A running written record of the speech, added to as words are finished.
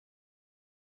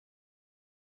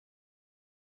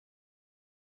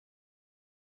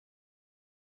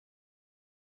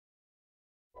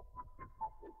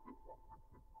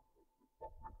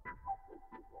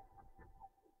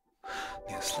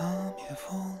Nie złamie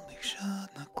wolnych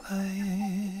żadna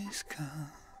klejska,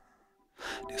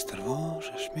 nie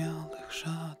strwoży śmiałych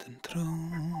żaden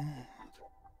trud.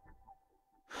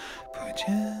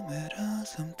 Pójdziemy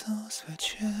razem do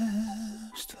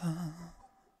zwycięstwa,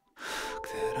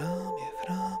 gdy ramię w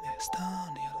ramię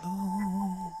stanie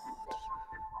lud.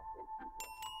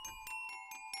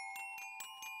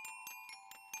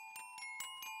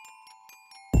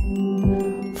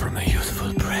 From a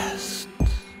youthful breast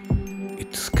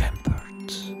it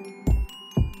scampered,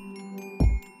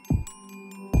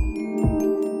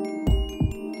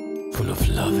 full of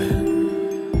loving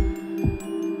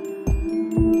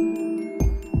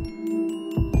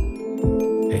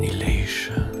and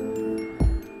elation,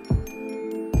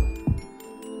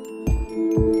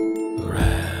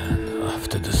 ran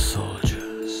after the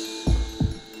soldiers,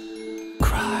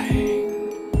 crying.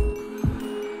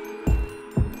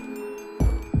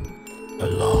 A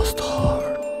lost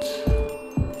heart,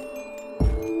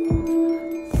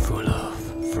 full of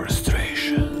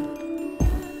frustration.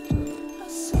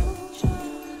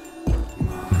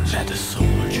 Met a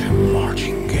soldier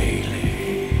marching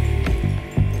gaily,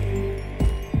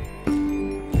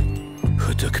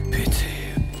 who took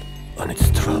pity on its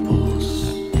troubles.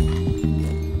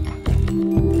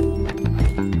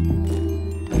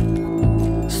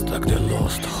 Stuck the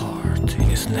lost heart in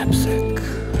his knapsack,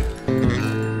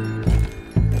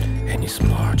 and his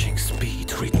marching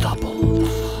speed redoubled.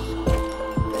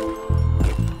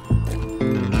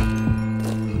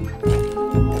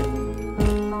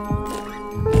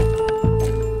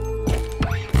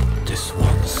 This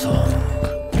one song,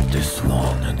 this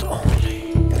one and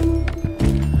only,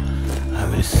 I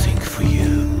will sing for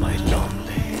you, my lonely.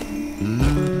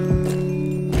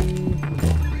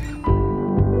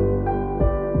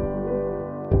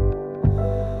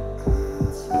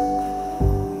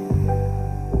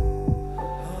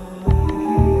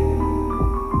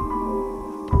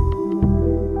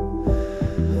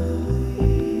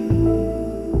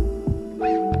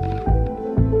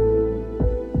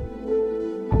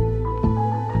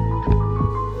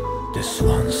 This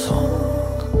one song,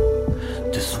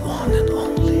 this one and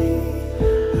only.